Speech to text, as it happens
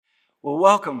Well,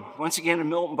 welcome once again to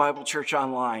Milton Bible Church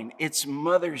Online. It's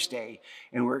Mother's Day,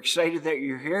 and we're excited that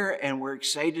you're here, and we're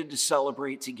excited to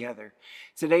celebrate together.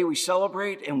 Today we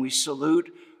celebrate and we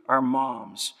salute our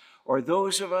moms, or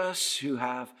those of us who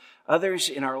have others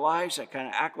in our lives that kind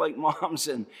of act like moms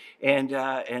and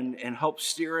help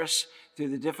steer us through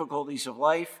the difficulties of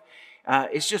life.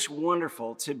 It's just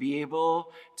wonderful to be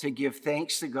able to give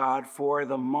thanks to God for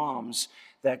the moms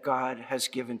that God has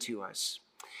given to us.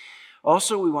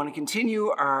 Also, we want to continue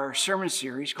our sermon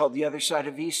series called The Other Side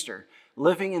of Easter,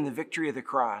 Living in the Victory of the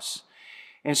Cross.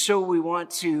 And so we want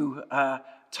to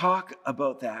talk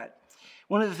about that.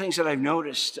 One of the things that I've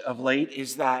noticed of late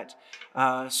is that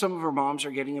some of our moms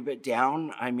are getting a bit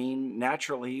down. I mean,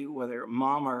 naturally, whether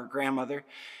mom or grandmother,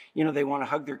 they want to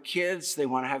hug their kids. They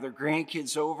want to have their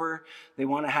grandkids over. They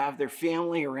want to have their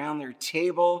family around their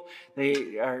table.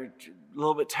 They are a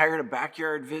little bit tired of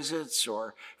backyard visits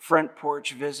or front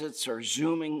porch visits or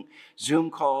Zoom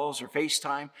calls or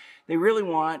FaceTime. They really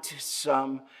want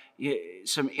some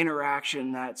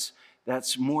interaction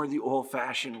that's more the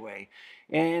old-fashioned way.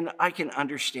 And I can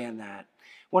understand that.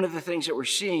 One of the things that we're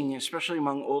seeing, especially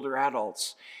among older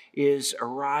adults, is a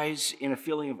rise in a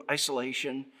feeling of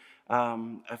isolation,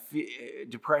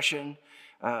 depression,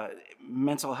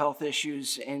 mental health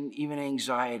issues, and even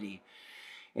anxiety.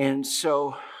 And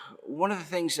so one of the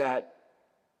things that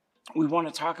we want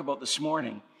to talk about this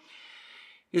morning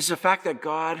is the fact that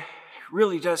God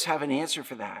really does have an answer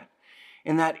for that.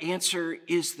 And that answer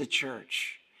is the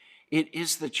church. It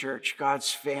is the church,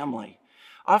 God's family.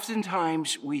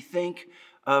 Oftentimes we think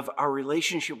of our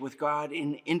relationship with God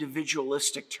in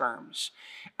individualistic terms,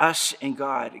 us and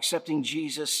God, accepting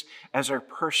Jesus as our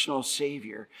personal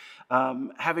Savior,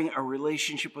 having a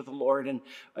relationship with the Lord. And,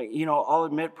 I'll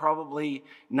admit probably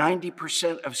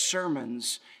 90% of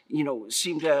sermons,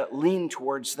 seem to lean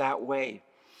towards that way.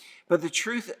 But the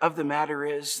truth of the matter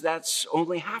is that's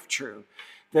only half true.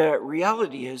 The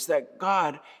reality is that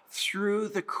God, through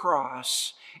the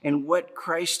cross and what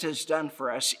Christ has done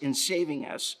for us in saving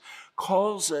us,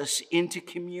 calls us into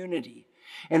community.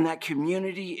 And that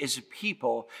community is a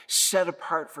people set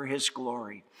apart for his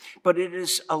glory. But it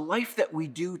is a life that we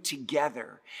do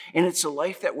together. And it's a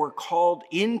life that we're called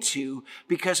into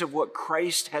because of what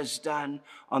Christ has done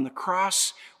on the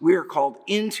cross. We are called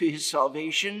into his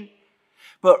salvation.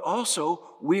 But also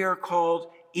we are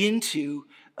called into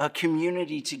a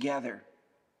community together.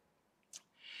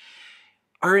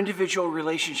 Our individual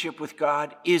relationship with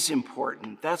God is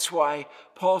important. That's why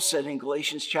Paul said in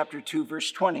Galatians chapter 2,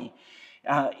 verse 20,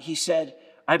 he said,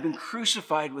 I've been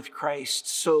crucified with Christ,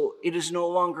 so it is no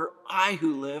longer I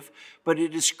who live, but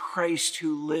it is Christ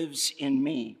who lives in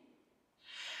me.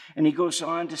 And he goes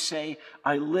on to say,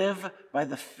 I live by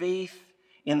the faith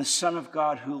in the Son of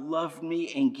God who loved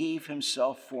me and gave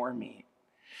himself for me.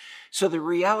 So the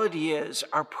reality is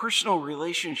our personal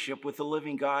relationship with the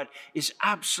living God is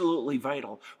absolutely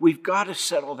vital. We've got to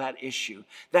settle that issue.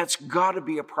 That's got to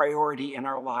be a priority in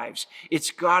our lives.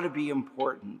 It's got to be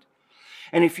important.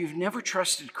 And if you've never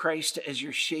trusted Christ as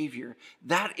your Savior,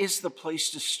 that is the place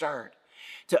to start.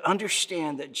 To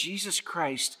understand that Jesus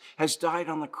Christ has died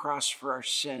on the cross for our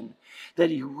sin, that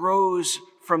he rose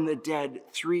from the dead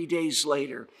 3 days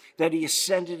later, that he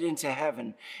ascended into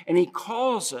heaven, and he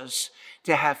calls us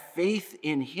to have faith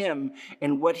in him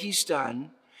and what he's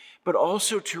done, but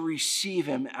also to receive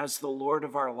him as the Lord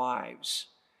of our lives.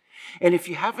 And if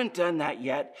you haven't done that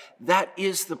yet, that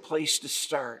is the place to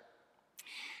start.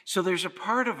 So there's a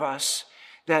part of us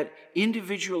that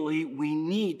individually we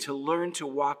need to learn to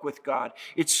walk with God.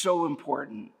 It's so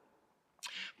important.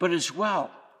 But as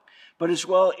well,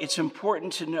 it's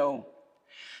important to know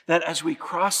that as we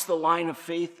cross the line of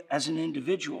faith as an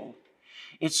individual,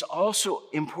 it's also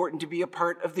important to be a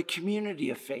part of the community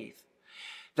of faith.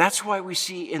 That's why we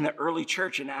see in the early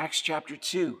church in Acts chapter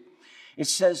 2, it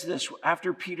says this,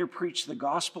 after Peter preached the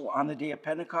gospel on the day of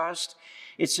Pentecost,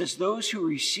 it says, those who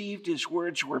received his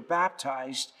words were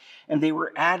baptized, and they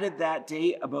were added that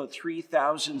day about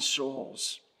 3,000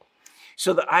 souls.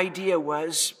 So the idea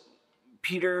was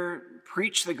Peter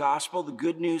preached the gospel, the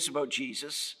good news about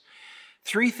Jesus.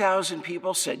 3,000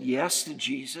 people said yes to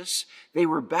Jesus. They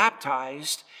were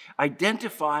baptized,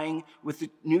 identifying with the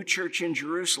new church in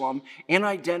Jerusalem and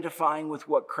identifying with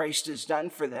what Christ has done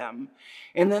for them.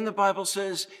 And then the Bible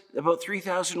says about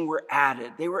 3,000 were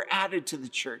added. They were added to the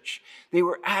church. They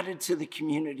were added to the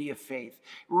community of faith.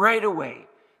 Right away,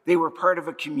 they were part of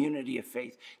a community of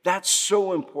faith. That's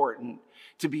so important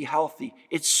to be healthy.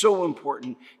 It's so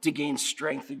important to gain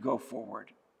strength and go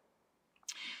forward.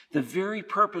 The very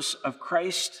purpose of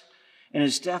Christ and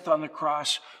his death on the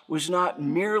cross was not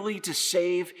merely to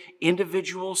save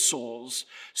individual souls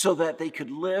so that they could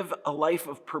live a life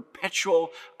of perpetual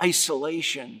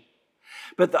isolation,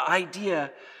 but the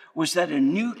idea was that a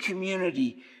new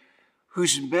community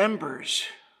whose members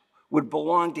would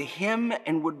belong to him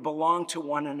and would belong to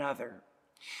one another,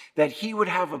 that he would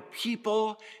have a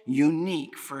people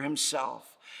unique for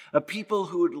himself, a people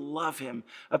who would love him,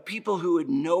 a people who would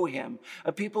know him,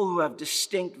 a people who have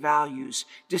distinct values,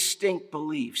 distinct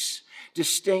beliefs,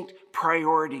 distinct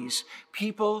priorities,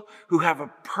 people who have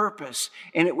a purpose,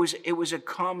 and it was a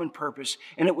common purpose,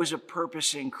 and it was a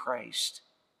purpose in Christ.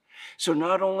 So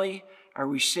not only are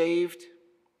we saved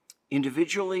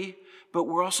individually, but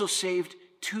we're also saved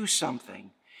to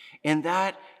something, and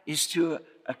that is to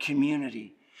a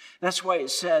community. That's why it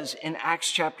says in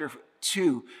Acts chapter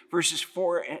 2, verses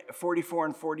 44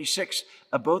 and 46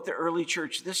 about the early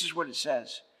church, this is what it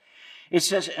says. It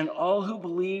says, and all who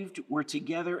believed were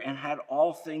together and had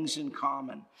all things in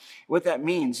common. What that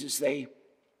means is they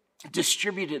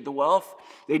distributed the wealth,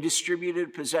 they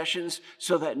distributed possessions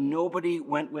so that nobody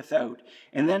went without.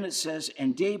 And then it says,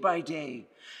 and day by day,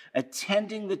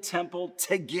 attending the temple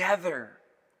together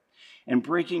and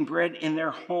breaking bread in their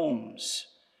homes.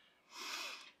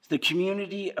 The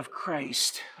community of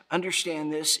Christ,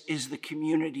 understand this, is the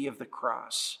community of the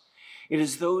cross. It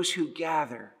is those who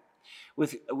gather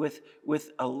with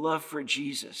a love for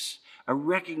Jesus, a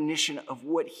recognition of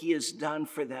what he has done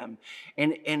for them,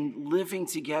 and living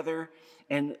together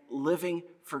and living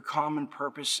for common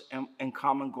purpose and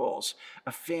common goals,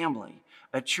 a family,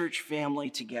 a church family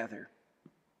together.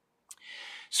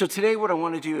 So today what I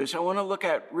want to do is I want to look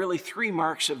at really 3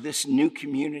 marks of this new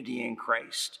community in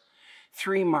Christ.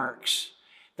 3 marks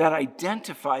that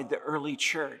identified the early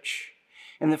church.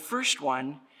 And the first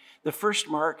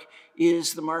mark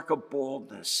is the mark of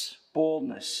boldness.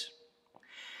 Boldness.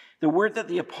 The word that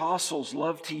the apostles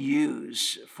love to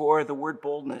use for the word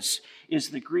boldness is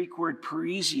the Greek word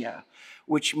parrhesia,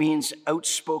 which means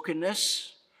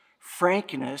outspokenness,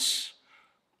 frankness,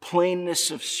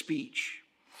 plainness of speech.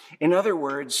 In other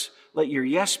words, let your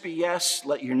yes be yes,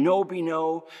 let your no be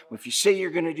no. If you say you're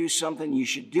going to do something, you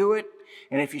should do it.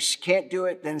 And if you can't do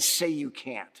it, then say you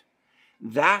can't.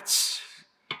 That's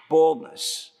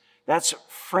boldness. That's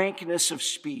frankness of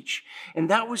speech. And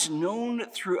that was known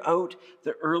throughout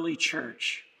the early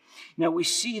church. Now, we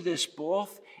see this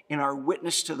both in our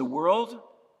witness to the world,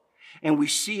 and we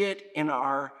see it in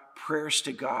our prayers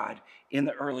to God in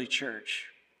the early church.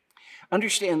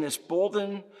 Understand this,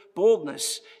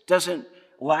 boldness doesn't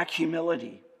lack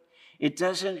humility. It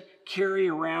doesn't carry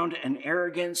around an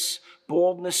arrogance.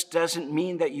 Boldness doesn't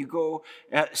mean that you go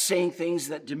saying things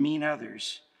that demean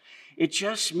others. It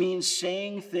just means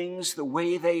saying things the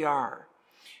way they are.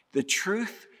 The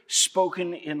truth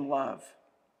spoken in love.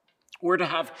 We're to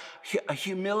have a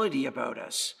humility about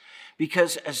us.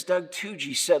 Because as Doug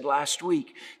Toogie said last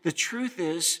week, the truth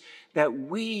is that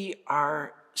we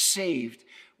are saved.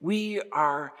 We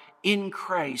are in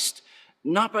Christ,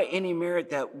 not by any merit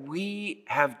that we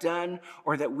have done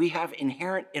or that we have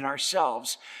inherent in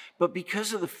ourselves, but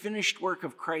because of the finished work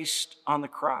of Christ on the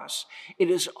cross. It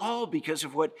is all because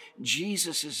of what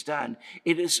Jesus has done.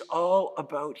 It is all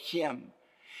about him.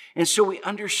 And so we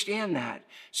understand that.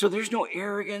 So there's no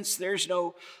arrogance, there's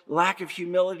no lack of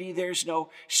humility, there's no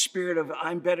spirit of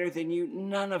I'm better than you,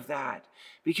 none of that,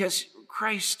 because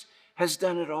Christ has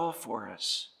done it all for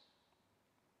us.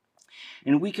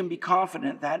 And we can be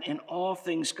confident that in all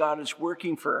things God is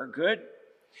working for our good,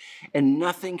 and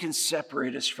nothing can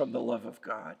separate us from the love of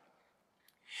God.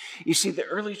 You see, the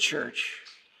early church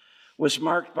was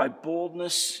marked by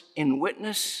boldness in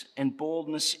witness and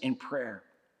boldness in prayer.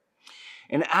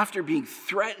 And after being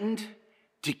threatened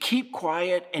to keep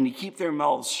quiet and to keep their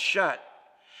mouths shut,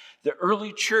 the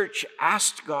early church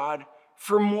asked God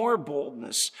for more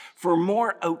boldness, for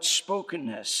more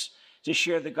outspokenness to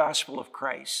share the gospel of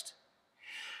Christ.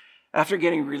 After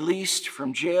getting released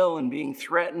from jail and being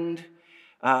threatened,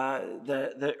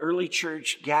 the early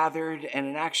church gathered, and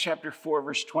in Acts chapter 4,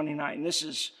 verse 29, this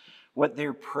is what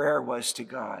their prayer was to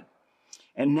God.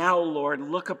 And now, Lord,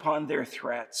 look upon their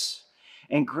threats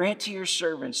and grant to your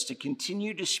servants to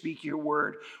continue to speak your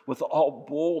word with all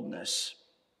boldness,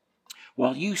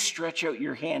 while you stretch out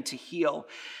your hand to heal,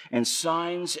 and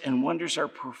signs and wonders are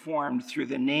performed through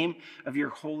the name of your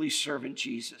holy servant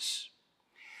Jesus.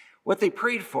 What they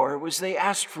prayed for was they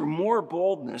asked for more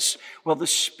boldness while the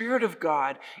Spirit of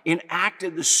God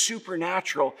enacted the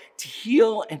supernatural to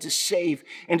heal and to save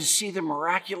and to see the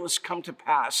miraculous come to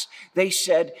pass. They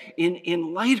said,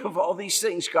 in light of all these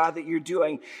things, God, that you're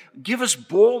doing, give us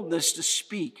boldness to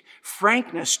speak,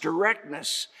 frankness,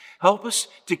 directness. Help us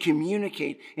to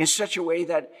communicate in such a way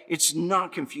that it's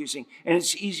not confusing and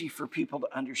it's easy for people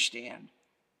to understand.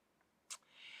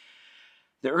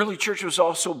 The early church was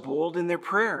also bold in their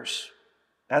prayers.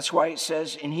 That's why it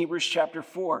says in Hebrews chapter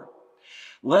 4,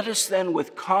 let us then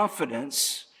with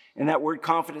confidence, and that word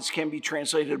confidence can be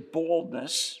translated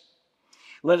boldness,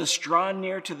 let us draw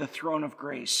near to the throne of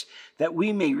grace, that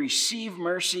we may receive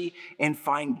mercy and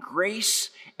find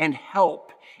grace and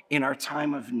help in our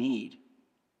time of need.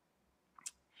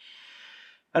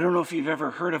 I don't know if you've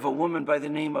ever heard of a woman by the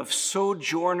name of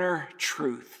Sojourner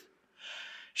Truth.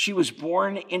 She was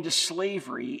born into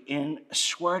slavery in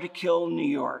Swarthmore, New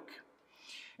York.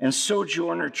 And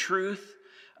Sojourner Truth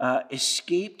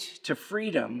escaped to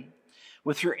freedom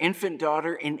with her infant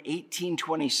daughter in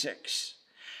 1826.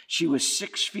 She was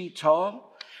 6 feet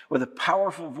tall with a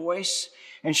powerful voice,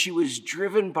 and she was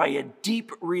driven by a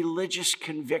deep religious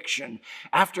conviction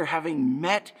after having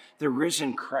met the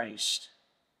risen Christ.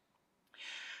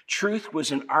 Truth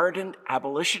was an ardent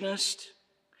abolitionist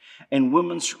and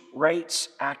women's rights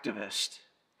activist.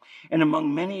 And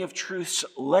among many of Truth's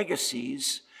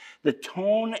legacies, the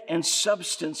tone and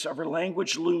substance of her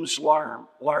language looms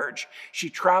large. She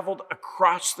traveled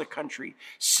across the country,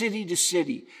 city to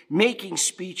city, making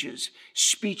speeches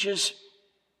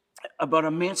about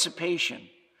emancipation,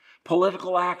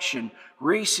 political action,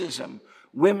 racism,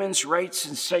 women's rights,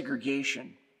 and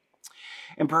segregation.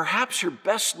 And perhaps her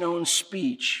best-known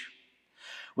speech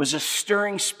was a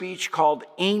stirring speech called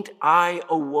Ain't I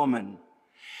a Woman,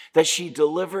 that she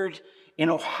delivered in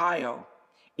Ohio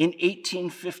in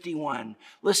 1851.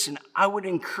 Listen, I would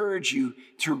encourage you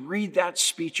to read that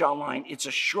speech online. It's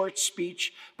a short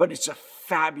speech, but it's a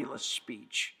fabulous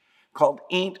speech called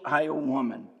Ain't I a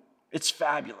Woman. It's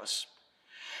fabulous.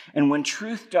 And when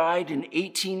Truth died in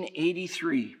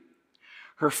 1883,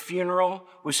 her funeral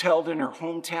was held in her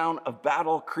hometown of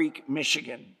Battle Creek,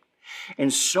 Michigan.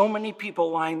 And so many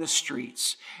people lined the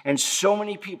streets, and so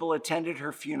many people attended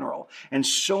her funeral, and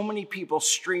so many people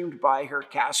streamed by her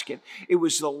casket. It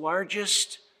was the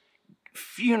largest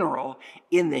funeral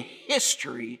in the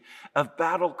history of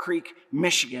Battle Creek,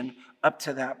 Michigan, up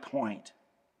to that point.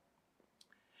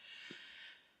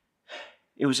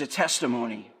 It was a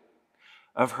testimony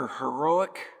of her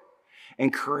heroic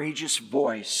and courageous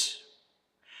voice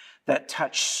that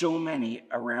touched so many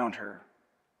around her.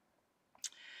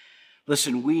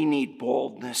 Listen, we need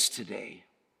boldness today.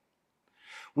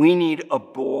 We need a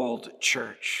bold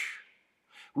church.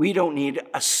 We don't need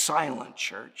a silent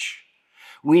church.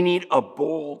 We need a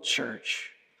bold church,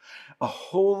 a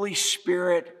Holy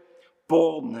Spirit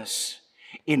boldness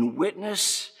in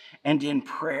witness and in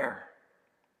prayer.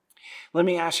 Let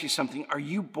me ask you something. Are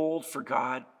you bold for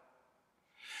God?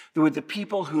 Would the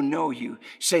people who know you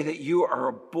say that you are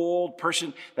a bold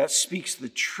person that speaks the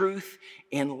truth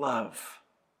in love?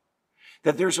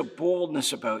 That there's a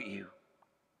boldness about you.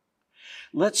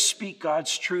 Let's speak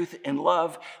God's truth in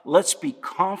love. Let's be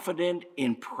confident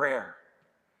in prayer.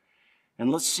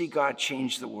 And let's see God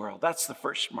change the world. That's the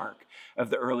first mark of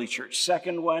the early church.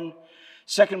 Second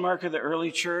mark of the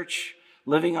early church,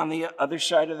 living on the other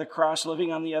side of the cross,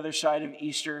 living on the other side of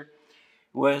Easter,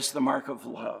 was the mark of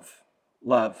love.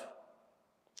 Love.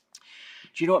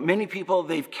 Do you know what? Many people,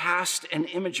 they've cast an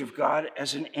image of God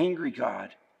as an angry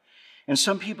God. And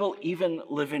some people even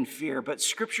live in fear. But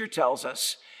Scripture tells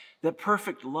us that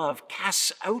perfect love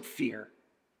casts out fear.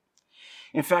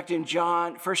 In fact, in 1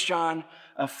 John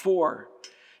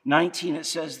 4:19, it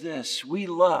says this, we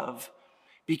love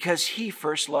because he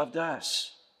first loved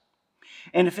us.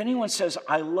 And if anyone says,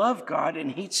 I love God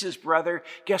and hates his brother,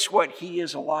 guess what? He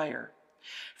is a liar.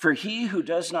 For he who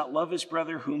does not love his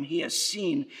brother whom he has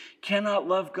seen cannot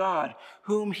love God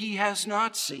whom he has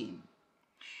not seen.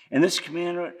 And this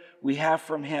commandment we have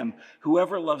from him,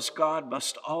 whoever loves God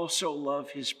must also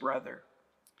love his brother.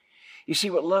 You see,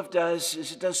 what love does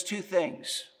is it does two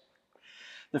things.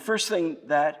 The first thing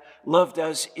that love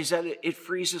does is that it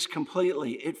frees us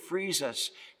completely. It frees us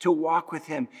to walk with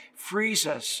him, frees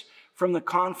us from the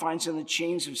confines and the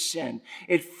chains of sin.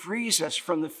 It frees us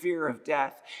from the fear of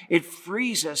death. It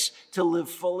frees us to live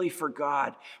fully for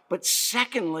God. But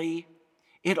secondly,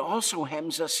 it also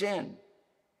hems us in.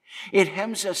 It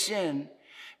hems us in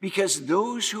because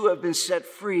those who have been set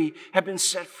free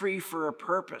for a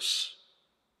purpose.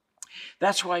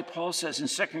 That's why Paul says in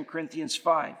 2 Corinthians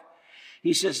 5,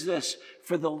 He says this,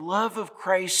 "For the love of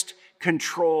Christ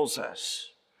controls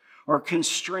us," or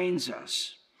constrains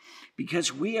us,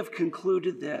 "because we have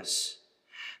concluded this,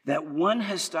 that one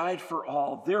has died for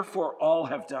all, therefore all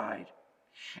have died.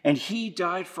 And he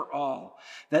died for all,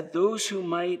 that those who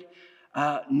might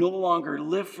no longer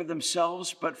live for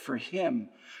themselves, but for him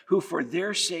who for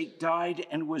their sake died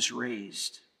and was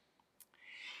raised."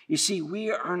 You see,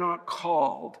 we are not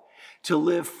called to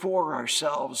live for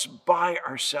ourselves, by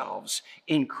ourselves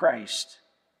in Christ,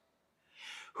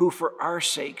 who for our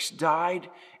sakes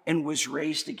died and was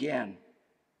raised again.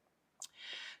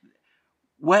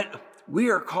 What we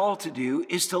are called to do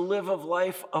is to live a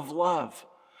life of love,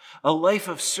 a life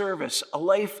of service, a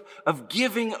life of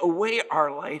giving away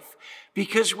our life,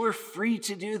 because we're free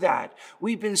to do that.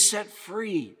 We've been set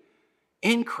free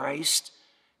in Christ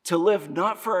to live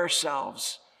not for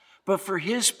ourselves, but for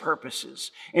his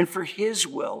purposes and for his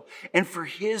will and for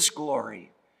his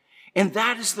glory. And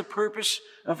that is the purpose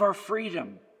of our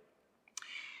freedom.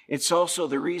 It's also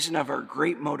the reason of our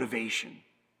great motivation.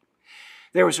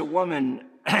 There was a woman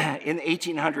in the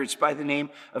 1800s by the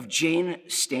name of Jane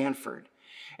Stanford.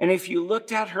 And if you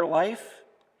looked at her life,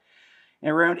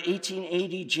 around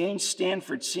 1880, Jane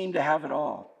Stanford seemed to have it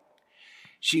all.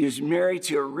 She was married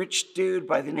to a rich dude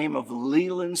by the name of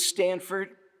Leland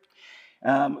Stanford,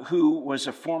 who was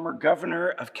a former governor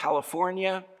of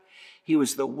California. He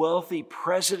was the wealthy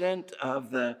president of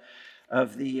the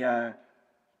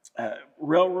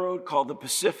railroad called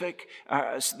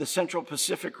the Central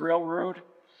Pacific Railroad.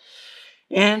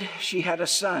 And she had a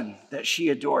son that she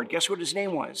adored. Guess what his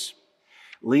name was?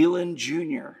 Leland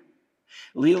Jr.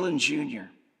 Leland Jr.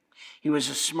 He was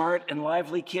a smart and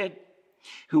lively kid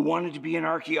who wanted to be an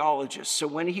archaeologist. So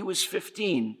when he was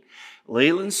 15,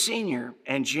 Leland Sr.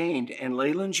 and Jane and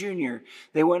Leland Jr.,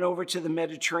 they went over to the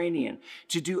Mediterranean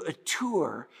to do a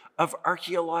tour of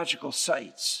archaeological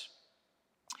sites.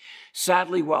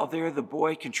 Sadly, while there, the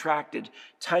boy contracted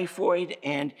typhoid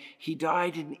and he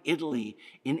died in Italy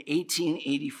in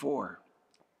 1884.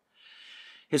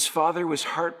 His father was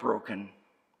heartbroken,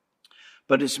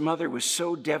 but his mother was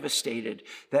so devastated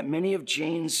that many of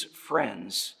Jane's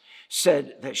friends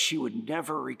said that she would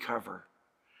never recover.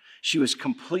 She was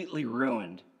completely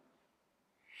ruined.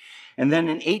 And then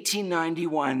in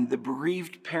 1891, the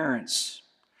bereaved parents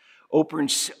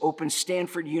opened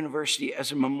Stanford University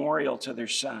as a memorial to their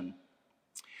son.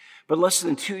 But less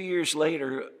than 2 years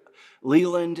later,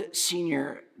 Leland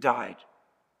Sr. died,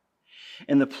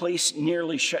 and the place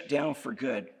nearly shut down for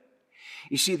good.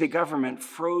 You see, the government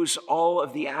froze all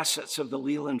of the assets of the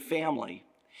Leland family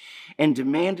and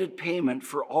demanded payment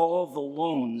for all the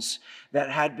loans that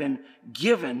had been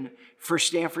given for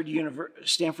Stanford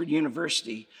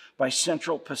University by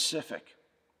Central Pacific.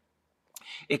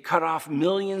 It cut off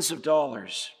millions of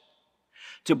dollars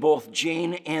to both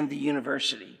Jane and the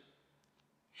university.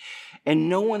 And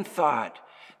no one thought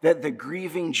that the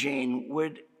grieving Jane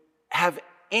would have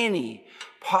any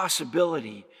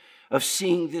possibility of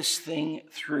seeing this thing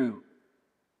through.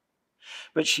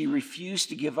 But she refused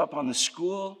to give up on the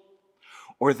school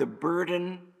or the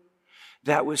burden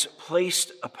that was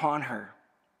placed upon her.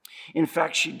 In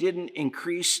fact, she didn't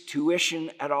increase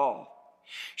tuition at all.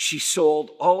 She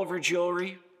sold all of her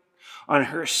jewelry. On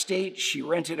her estate, she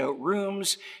rented out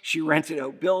rooms, she rented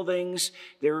out buildings.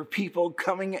 There were people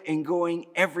coming and going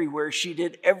everywhere. She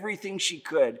did everything she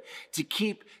could to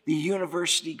keep the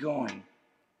university going.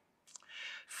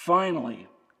 Finally,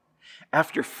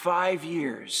 after 5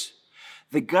 years,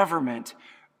 the government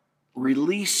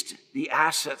released the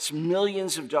assets,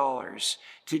 millions of dollars,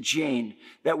 to Jane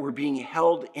that were being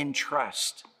held in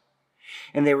trust.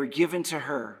 And they were given to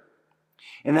her.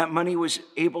 And that money was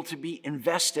able to be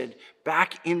invested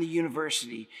back in the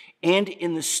university and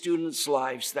in the students'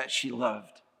 lives that she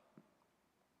loved.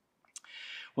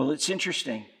 Well, it's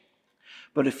interesting,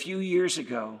 but a few years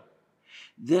ago,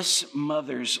 this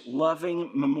mother's loving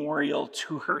memorial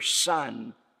to her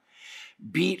son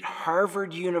beat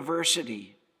Harvard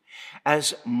University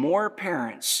as more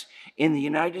parents in the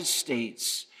United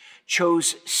States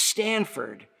chose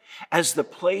Stanford as the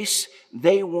place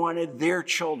they wanted their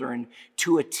children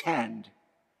to attend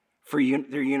for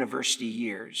their university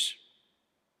years.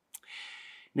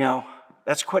 Now,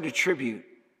 that's quite a tribute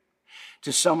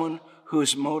to someone who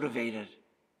is motivated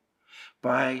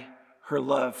by her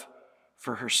love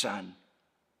for her son.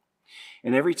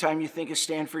 And every time you think of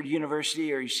Stanford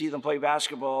University, or you see them play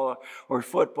basketball or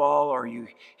football, or you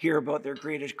hear about their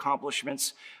great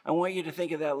accomplishments, I want you to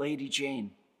think of that lady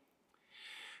Jane,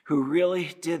 who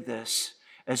really did this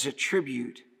as a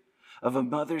tribute of a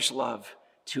mother's love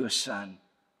to a son.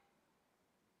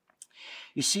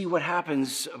 You see, what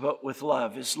happens with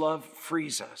love is love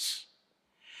frees us.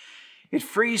 It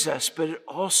frees us, but it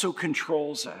also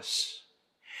controls us.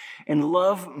 And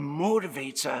love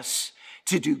motivates us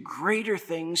to do greater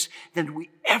things than we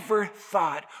ever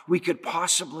thought we could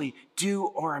possibly do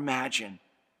or imagine.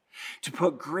 To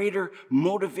put greater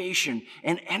motivation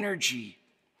and energy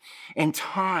and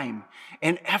time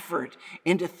and effort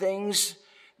into things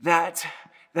that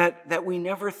we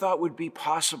never thought would be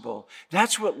possible.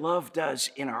 That's what love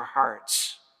does in our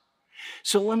hearts.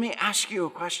 So let me ask you a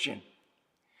question.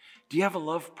 Do you have a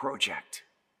love project?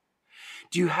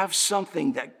 Do you have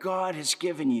something that God has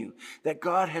given you, that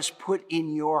God has put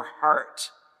in your heart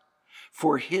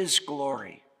for his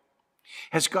glory?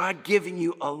 Has God given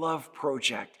you a love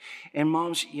project? And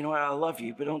moms, you know what? I love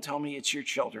you, but don't tell me it's your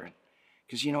children.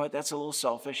 Because you know what? That's a little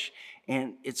selfish,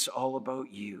 and it's all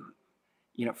about you.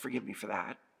 You know, forgive me for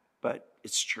that, but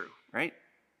it's true, right?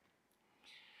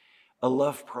 A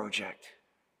love project.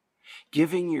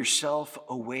 Giving yourself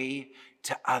away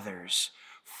to others,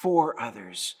 for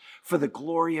the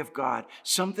glory of God.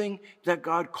 Something that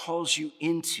God calls you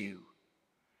into.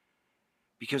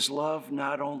 Because love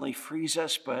not only frees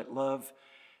us, but love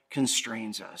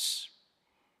constrains us.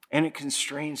 And it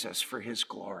constrains us for his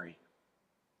glory.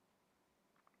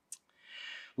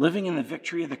 Living in the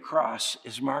victory of the cross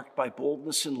is marked by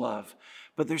boldness and love,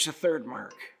 but there's a third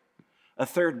mark,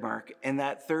 and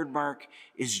that third mark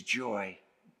is joy.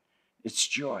 It's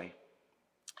joy.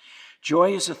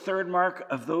 Joy is a third mark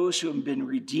of those who have been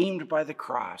redeemed by the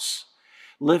cross,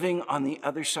 living on the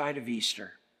other side of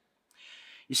Easter.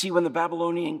 You see, when the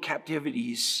Babylonian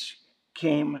captivities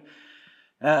came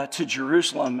to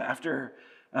Jerusalem after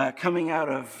coming out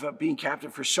of being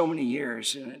captive for so many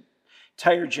years, an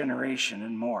entire generation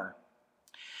and more,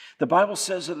 the Bible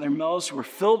says that their mouths were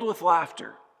filled with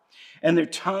laughter and their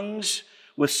tongues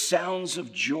with sounds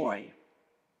of joy.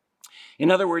 In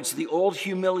other words, the old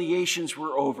humiliations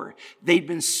were over. They'd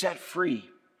been set free.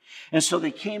 And so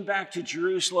they came back to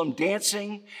Jerusalem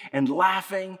dancing and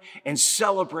laughing and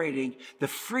celebrating the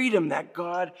freedom that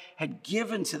God had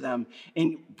given to them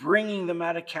in bringing them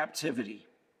out of captivity.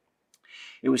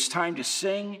 It was time to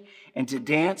sing and to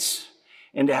dance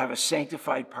and to have a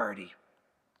sanctified party.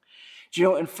 Do you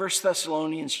know, in 1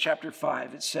 Thessalonians chapter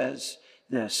 5, it says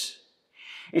this.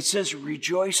 It says,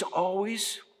 rejoice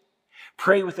always,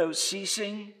 pray without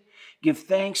ceasing, give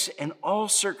thanks in all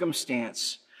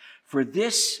circumstance, for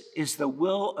this is the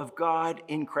will of God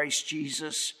in Christ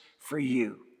Jesus for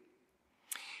you.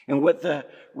 And what the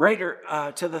writer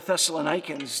to the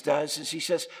Thessalonians does is he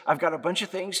says, I've got a bunch of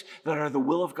things that are the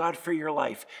will of God for your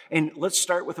life. And let's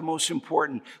start with the most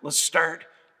important. Let's start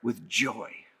with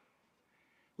joy.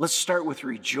 Let's start with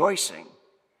rejoicing.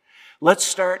 Let's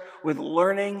start with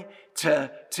learning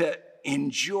to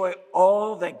enjoy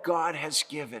all that God has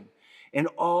given and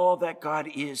all that God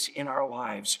is in our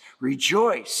lives.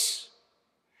 Rejoice.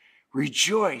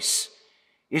 Rejoice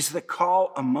is the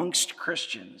call amongst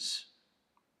Christians.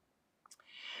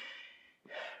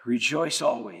 Rejoice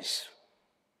always.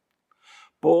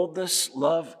 Boldness,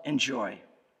 love, and joy.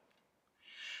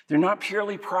 They're not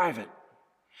purely private.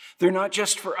 They're not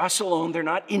just for us alone. They're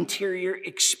not interior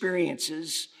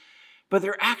experiences, but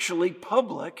they're actually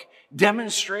public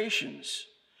demonstrations.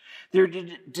 They're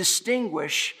to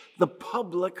distinguish the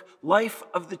public life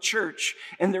of the church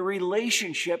and the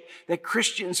relationship that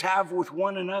Christians have with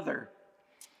one another,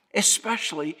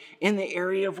 especially in the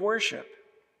area of worship.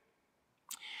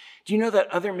 Do you know that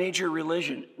other major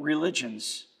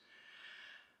religions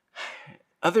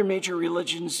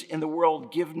in the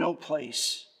world give no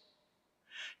place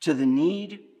to the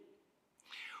need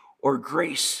or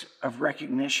grace of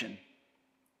recognition?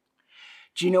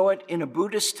 Do you know what? In a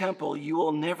Buddhist temple, you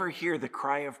will never hear the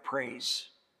cry of praise.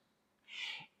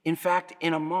 In fact,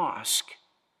 in a mosque,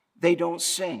 they don't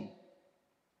sing.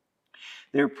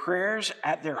 Their prayers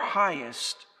at their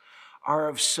highest are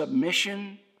of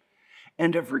submission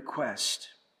and of request.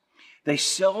 They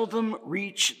seldom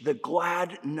reach the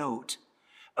glad note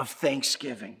of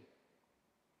thanksgiving.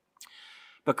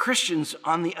 But Christians,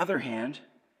 on the other hand,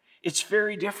 it's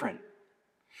very different.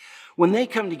 When they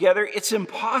come together, it's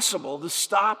impossible to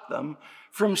stop them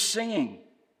from singing.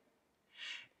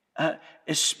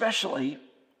 Especially,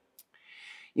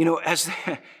 you know,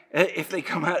 if they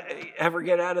ever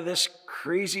get out of this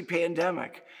crazy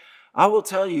pandemic. I will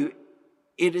tell you,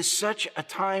 it is such a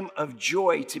time of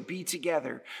joy to be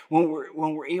together when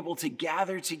we're able to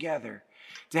gather together,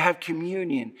 to have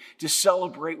communion, to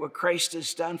celebrate what Christ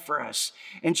has done for us,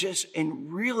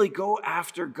 and really go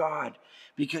after God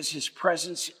because his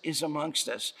presence is amongst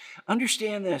us.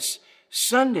 Understand this,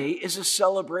 Sunday is a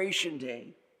celebration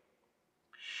day.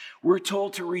 We're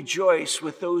told to rejoice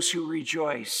with those who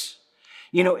rejoice.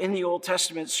 You know, in the Old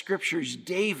Testament scriptures,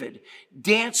 David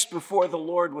danced before the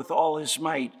Lord with all his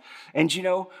might. And you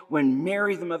know, when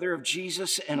Mary, the mother of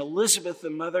Jesus, and Elizabeth, the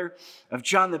mother of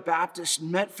John the Baptist,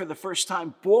 met for the first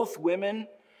time, both women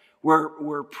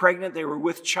were pregnant. They were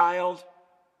with child.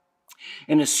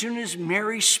 And as soon as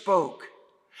Mary spoke,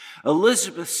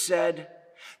 Elizabeth said,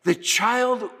 "The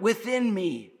child within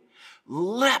me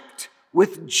leapt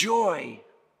with joy,"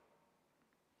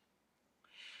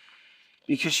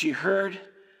 because she heard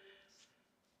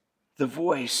the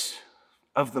voice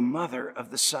of the mother of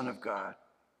the Son of God.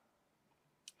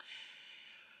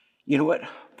 You know what?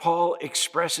 Paul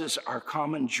expresses our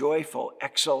common joyful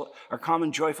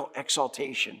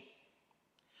exaltation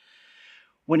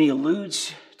when he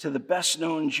alludes to the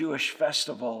best-known Jewish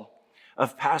festival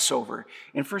of Passover.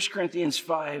 In 1 Corinthians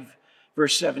 5,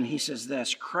 verse 7, he says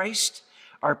this, "Christ,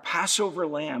 our Passover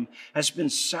lamb, has been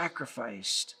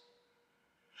sacrificed.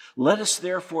 Let us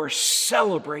therefore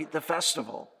celebrate the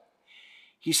festival."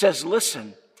 He says,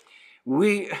 listen,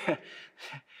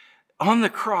 on the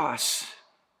cross,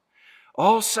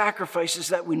 all sacrifices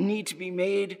that would need to be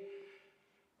made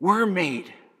were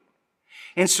made.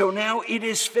 And so now it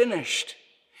is finished.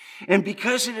 And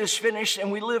because it is finished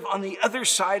and we live on the other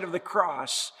side of the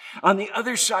cross, on the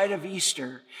other side of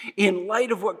Easter, in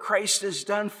light of what Christ has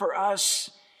done for us,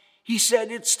 he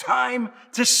said it's time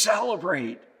to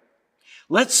celebrate.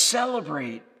 Let's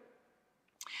celebrate.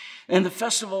 And the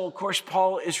festival, of course,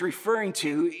 Paul is referring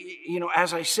to, you know,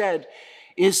 as I said,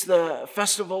 is the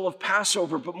festival of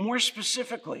Passover, but more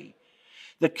specifically,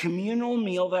 the communal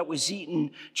meal that was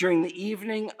eaten during the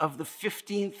evening of the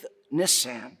 15th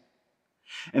Nisan,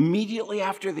 immediately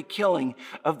after the killing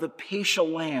of the Paschal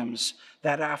lambs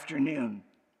that afternoon.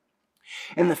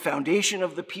 And the foundation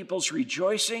of the people's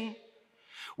rejoicing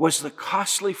was the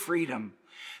costly freedom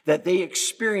that they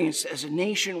experienced as a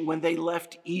nation when they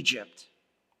left Egypt.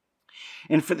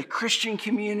 And for the Christian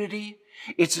community,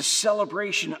 it's a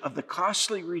celebration of the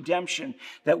costly redemption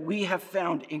that we have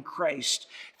found in Christ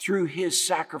through his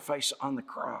sacrifice on the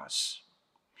cross.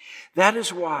 That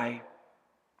is why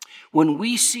when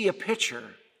we see a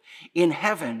picture in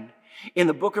heaven, in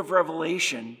the book of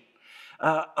Revelation,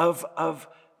 of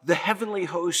the heavenly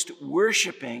host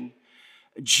worshiping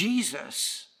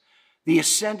Jesus, the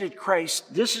ascended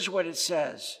Christ, this is what it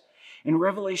says in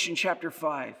Revelation chapter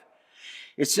 5.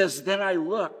 It says, "Then I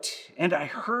looked and I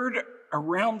heard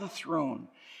around the throne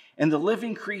and the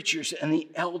living creatures and the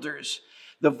elders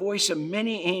the voice of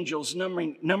many angels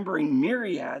numbering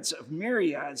myriads of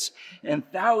myriads and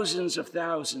thousands of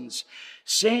thousands,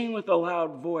 saying with a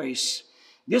loud voice,"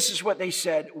 this is what they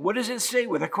said. What does it say?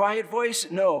 With a quiet voice?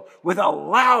 No, with a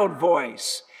loud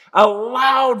voice. A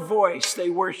loud voice they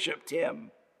worshiped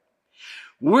him.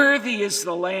 "Worthy is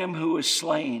the Lamb who was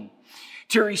slain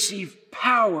to receive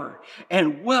power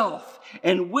and wealth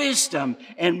and wisdom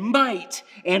and might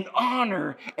and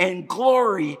honor and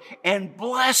glory and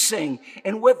blessing."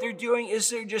 And what they're doing is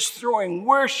they're just throwing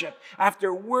worship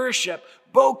after worship,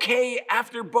 bouquet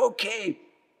after bouquet,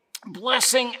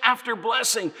 blessing after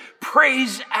blessing,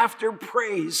 praise after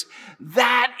praise.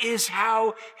 That is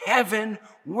how heaven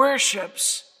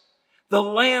worships the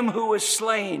Lamb who was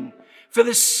slain for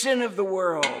the sin of the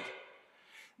world.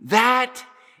 That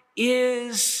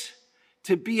is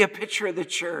to be a picture of the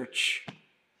church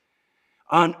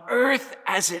on earth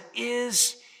as it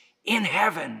is in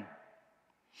heaven,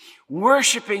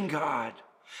 worshiping God,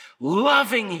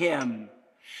 loving him,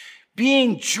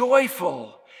 being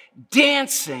joyful,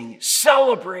 dancing,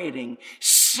 celebrating,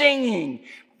 singing,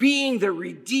 being the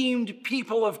redeemed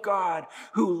people of God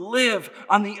who live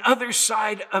on the other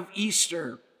side of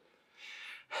Easter,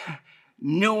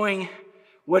 knowing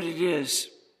what it is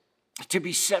to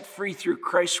be set free through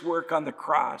Christ's work on the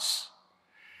cross.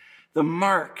 The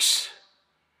marks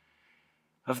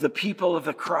of the people of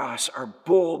the cross are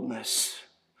boldness,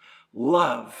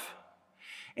 love,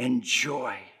 and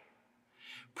joy,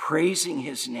 praising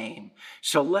his name.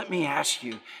 So let me ask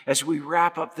you, as we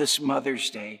wrap up this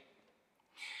Mother's Day,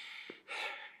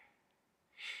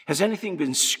 has anything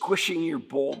been squishing your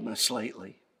boldness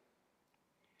lately?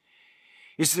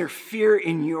 Is there fear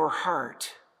in your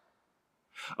heart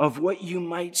of what you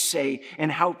might say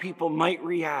and how people might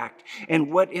react?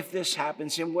 And what if this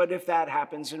happens? And what if that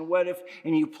happens? And what if,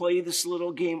 and you play this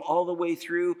little game all the way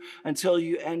through until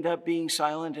you end up being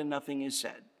silent and nothing is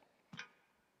said.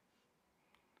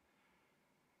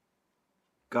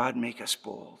 God, make us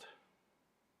bold.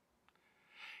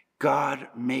 God,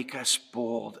 make us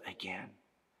bold again.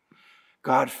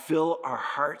 God, fill our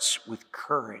hearts with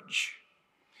courage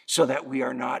so that we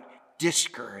are not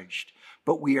discouraged,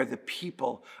 but we are the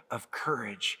people of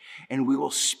courage, and we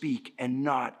will speak and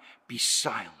not be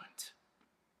silent.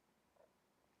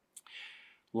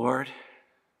 Lord,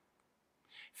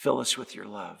 fill us with your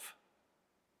love,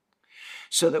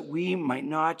 so that we might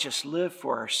not just live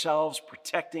for ourselves,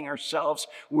 protecting ourselves,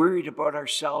 worried about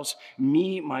ourselves,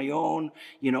 me, my own,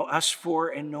 us for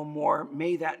and no more.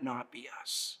 May that not be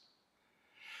us.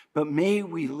 But may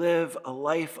we live a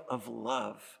life of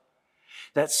love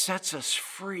that sets us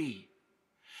free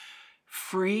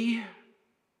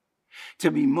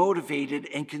to be motivated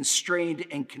and constrained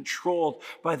and controlled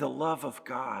by the love of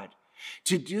God,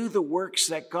 to do the works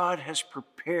that God has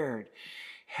prepared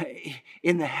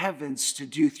in the heavens to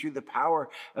do through the power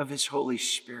of his Holy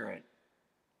Spirit.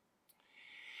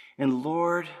 And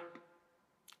Lord,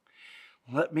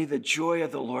 let may the joy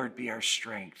of the Lord be our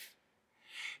strength.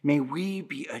 May we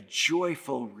be a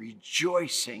joyful,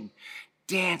 rejoicing,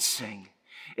 dancing,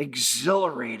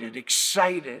 exhilarated,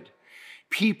 excited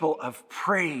people of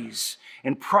praise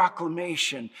and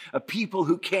proclamation, a people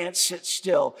who can't sit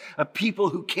still, a people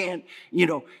who can't,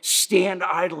 stand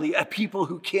idly, a people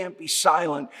who can't be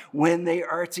silent when they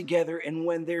are together and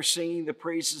when they're singing the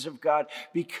praises of God,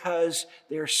 because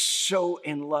they're so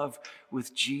in love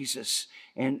with Jesus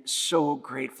and so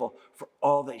grateful for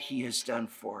all that he has done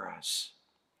for us.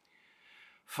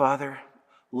 Father,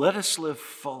 let us live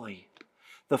fully,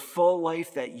 the full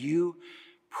life that you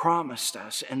promised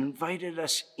us and invited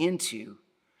us into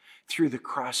through the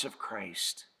cross of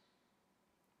Christ.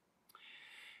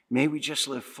 May we just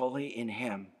live fully in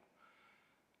him,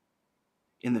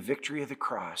 in the victory of the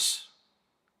cross.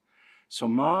 So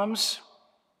moms,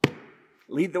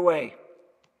 lead the way.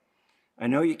 I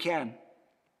know you can.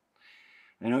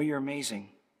 I know you're amazing.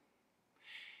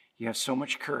 You have so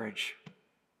much courage,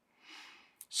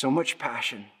 so much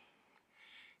passion.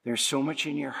 There's so much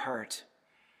in your heart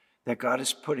that God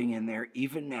is putting in there,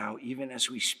 even now, even as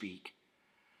we speak.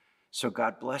 So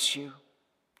God bless you.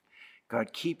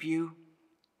 God keep you.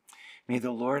 May the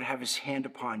Lord have his hand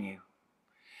upon you.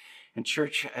 And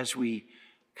church, as we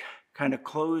kind of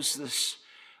close this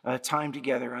time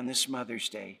together on this Mother's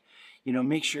Day,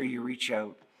 make sure you reach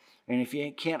out. And if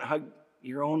you can't hug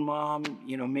your own mom,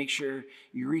 make sure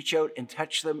you reach out and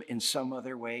touch them in some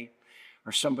other way,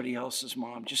 or somebody else's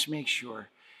mom. Just make sure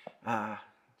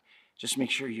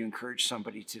you encourage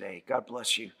somebody today. God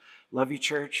bless you. Love you,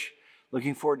 church.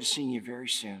 Looking forward to seeing you very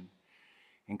soon.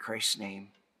 In Christ's name,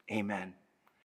 amen.